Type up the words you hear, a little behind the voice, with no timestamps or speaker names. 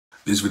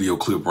This video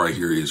clip right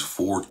here is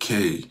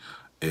 4K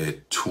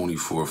at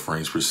 24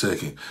 frames per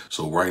second.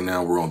 So right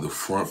now we're on the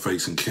front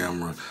facing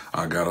camera.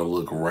 I gotta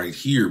look right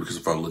here because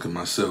if I look at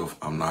myself,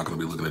 I'm not gonna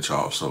be looking at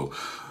y'all. So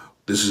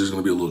this is just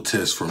gonna be a little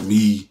test for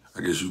me.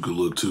 I guess you could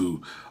look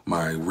too.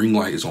 My ring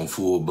light is on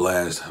full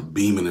blast,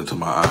 beaming into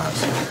my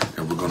eyes.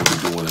 And we're gonna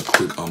be doing a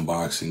quick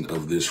unboxing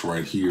of this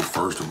right here.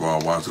 First of all,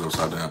 why is it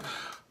upside down?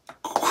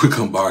 Quick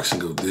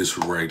unboxing of this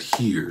right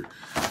here.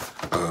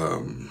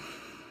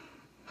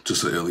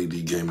 Just an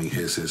LED gaming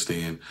headset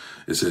stand.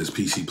 It says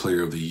PC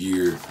Player of the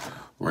Year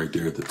right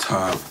there at the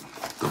top.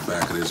 The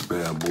back of this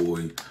bad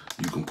boy.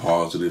 You can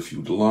pause it if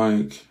you'd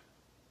like.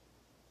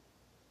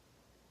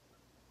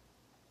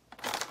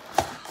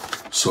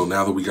 So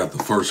now that we got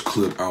the first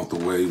clip out the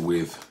way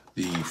with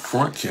the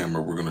front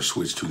camera, we're gonna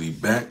switch to the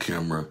back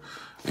camera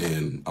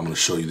and I'm gonna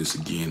show you this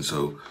again.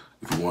 So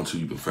if you want to,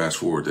 you can fast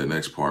forward that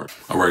next part.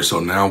 All right, so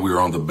now we're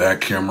on the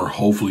back camera.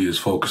 Hopefully it's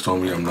focused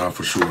on me, I'm not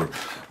for sure.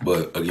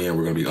 But again,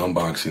 we're gonna be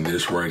unboxing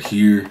this right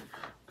here.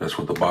 That's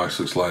what the box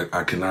looks like.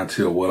 I cannot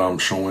tell what I'm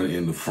showing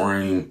in the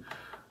frame,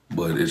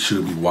 but it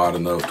should be wide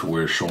enough to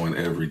where it's showing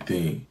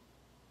everything.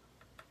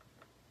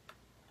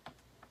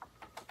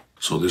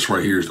 So this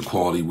right here is the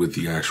quality with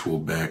the actual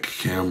back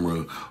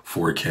camera,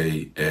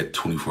 4K at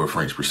 24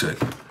 frames per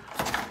second.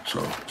 So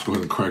let's go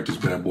ahead and crack this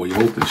bad boy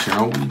open,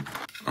 shall we?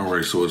 All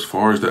right, so as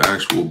far as the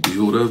actual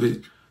build of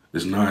it,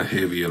 it's not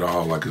heavy at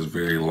all. Like, it's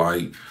very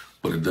light,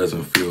 but it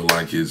doesn't feel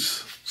like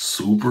it's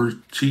super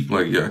cheap.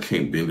 Like, yeah, I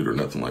can't bend it or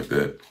nothing like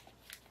that.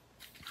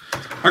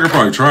 I could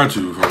probably try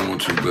to if I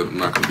want to, but I'm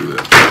not gonna do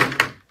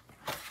that.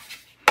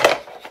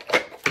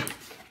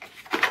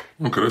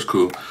 Okay, that's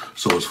cool.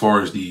 So as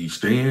far as the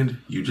stand,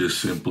 you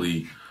just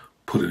simply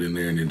put it in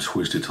there and then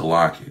twist it to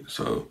lock it.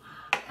 So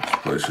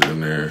let's place it in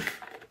there.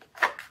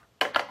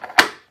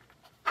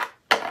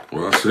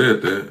 Well, I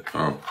said that.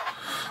 Oh,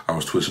 I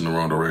was twisting the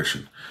wrong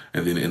direction.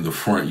 And then in the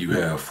front, you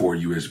have 4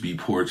 USB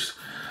ports.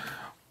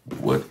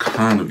 What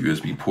kind of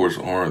USB ports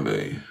are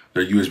they?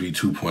 They're USB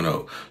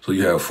 2.0. So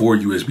you have 4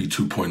 USB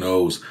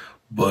 2.0s,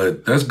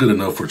 but that's good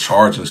enough for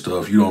charging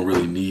stuff. You don't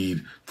really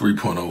need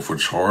 3.0 for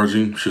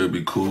charging. Should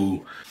be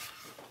cool.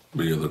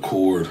 But yeah, the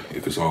cord,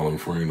 if it's all in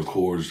frame, the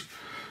cord's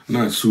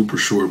not super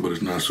short, but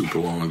it's not super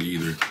long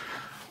either.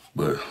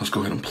 But let's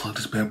go ahead and plug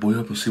this bad boy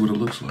up and see what it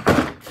looks like.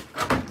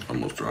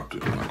 Almost dropped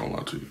it, I'm not gonna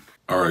lie to you.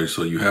 All right,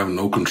 so you have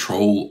no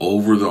control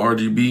over the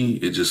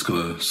RGB. It's just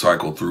gonna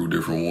cycle through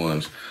different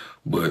ones.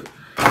 But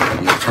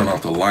I'm gonna turn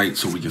off the light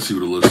so we can see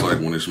what it looks like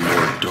when it's more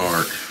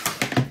dark.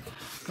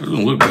 It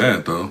doesn't look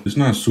bad though. It's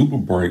not super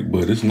bright,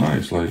 but it's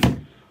nice. Like,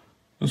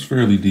 it's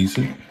fairly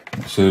decent.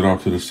 Set it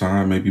off to the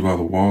side, maybe by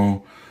the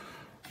wall.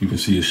 You can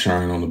see it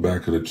shine on the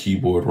back of the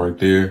keyboard right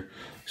there.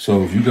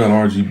 So if you got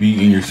RGB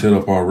in your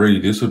setup already,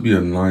 this would be a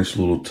nice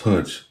little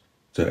touch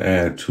to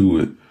add to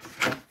it.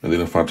 And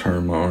then if I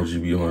turn my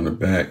RGB on the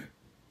back,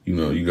 you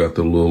know, you got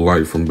the little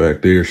light from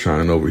back there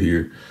shine over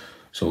here.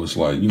 So it's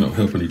like, you know,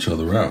 helping each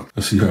other out.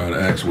 Let's see how it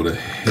acts with a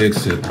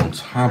headset on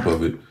top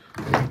of it.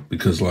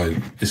 Because like,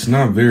 it's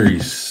not very,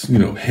 you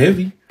know,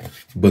 heavy,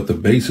 but the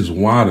bass is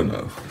wide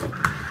enough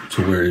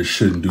to where it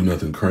shouldn't do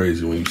nothing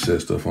crazy when you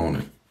set stuff on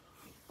it.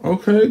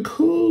 Okay,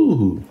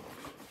 cool.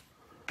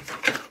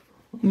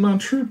 I'm not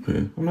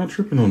tripping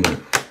on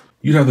that.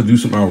 You'd have to do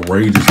some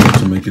outrageous stuff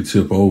to make it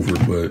tip over,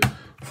 but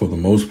for the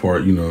most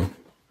part, you know,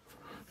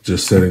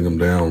 just setting them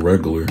down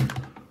regular,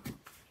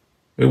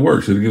 it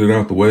works. It'll get it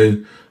out the way.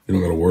 You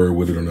don't gotta worry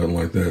with it or nothing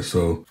like that.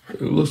 So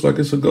it looks like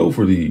it's a go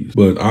for these.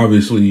 But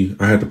obviously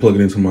I had to plug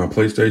it into my I had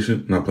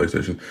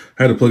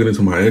to plug it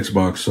into my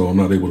Xbox, so I'm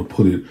not able to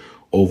put it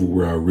over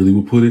where I really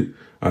would put it.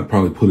 I'd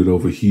probably put it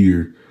over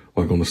here,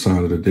 like on the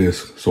side of the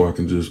desk, so I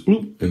can just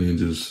bloop and then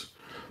just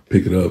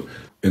pick it up.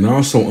 And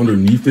also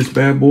underneath this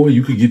bad boy,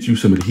 you could get you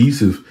some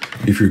adhesive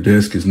if your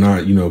desk is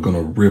not, you know,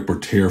 gonna rip or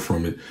tear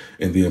from it,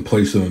 and then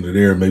place it under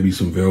there, maybe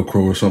some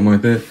Velcro or something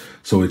like that,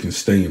 so it can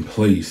stay in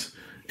place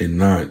and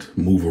not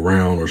move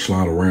around or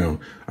slide around.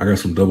 I got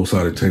some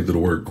double-sided tape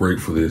that'll work great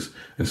for this.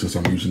 And since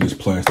I'm using this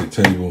plastic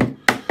table,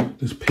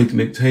 this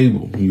picnic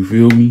table, you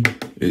feel me?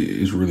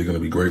 It's really gonna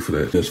be great for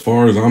that. As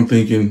far as I'm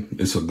thinking,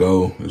 it's a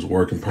go. It's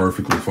working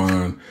perfectly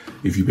fine.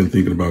 If you've been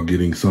thinking about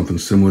getting something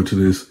similar to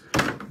this,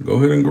 go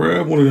ahead and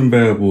grab one of them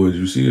bad boys.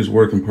 You see it's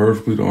working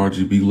perfectly. The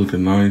RGB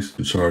looking nice.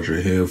 To charge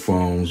your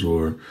headphones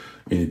or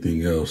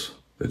anything else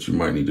that you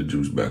might need to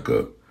juice back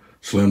up.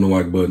 Slam the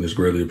like button, it's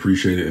greatly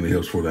appreciated, and it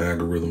helps for the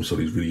algorithm so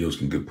these videos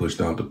can get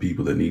pushed out to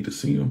people that need to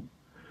see them.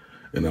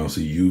 And I'll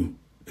see you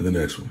in the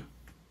next one.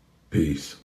 Peace.